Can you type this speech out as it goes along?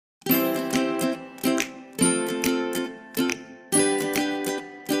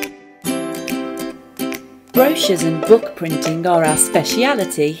Brochures and book printing are our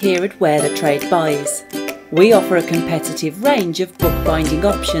speciality here at Where the Trade Buys. We offer a competitive range of bookbinding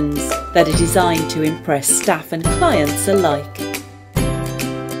options that are designed to impress staff and clients alike.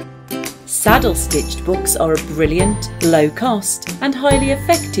 Saddle-stitched books are a brilliant, low-cost and highly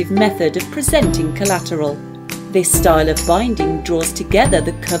effective method of presenting collateral. This style of binding draws together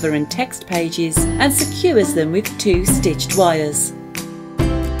the cover and text pages and secures them with 2 stitched wires.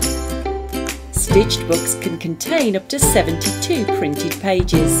 Stitched books can contain up to 72 printed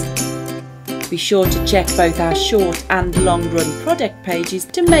pages. Be sure to check both our short and long-run product pages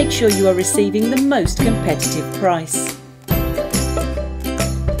to make sure you are receiving the most competitive price.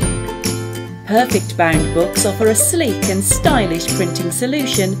 Perfect bound books offer a sleek and stylish printing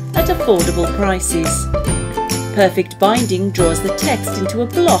solution at affordable prices. Perfect binding draws the text into a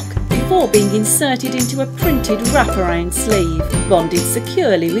block before being inserted into a printed wraparound sleeve, bonded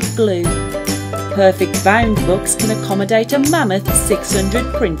securely with glue. Perfect bound books can accommodate a mammoth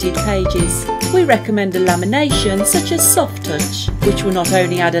 600 printed pages. We recommend a lamination such as Soft Touch, which will not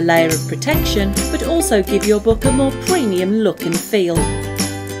only add a layer of protection, but also give your book a more premium look and feel.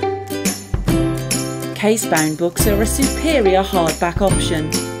 Case-bound books are a superior hardback option.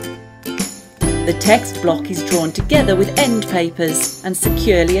 The text block is drawn together with end papers and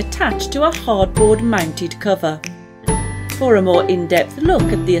securely attached to a hardboard mounted cover. For a more in-depth look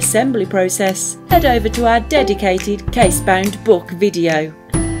at the assembly process, head over to our dedicated case-bound book video.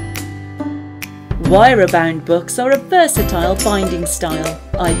 Wire-bound books are a versatile binding style,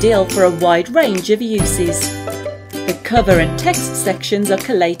 ideal for a wide range of uses. The cover and text sections are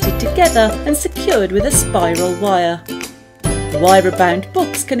collated together and secured with a spiral wire. Wire-bound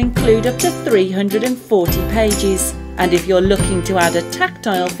books can include up to 340 pages, and if you're looking to add a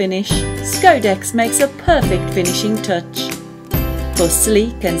tactile finish, Skodex makes a perfect finishing touch. For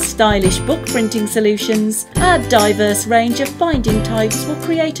sleek and stylish book printing solutions, our diverse range of binding types will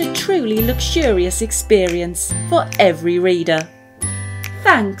create a truly luxurious experience for every reader.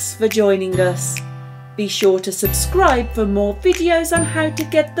 Thanks for joining us. Be sure to subscribe for more videos on how to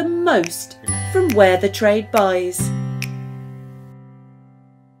get the most from Where the Trade Buys.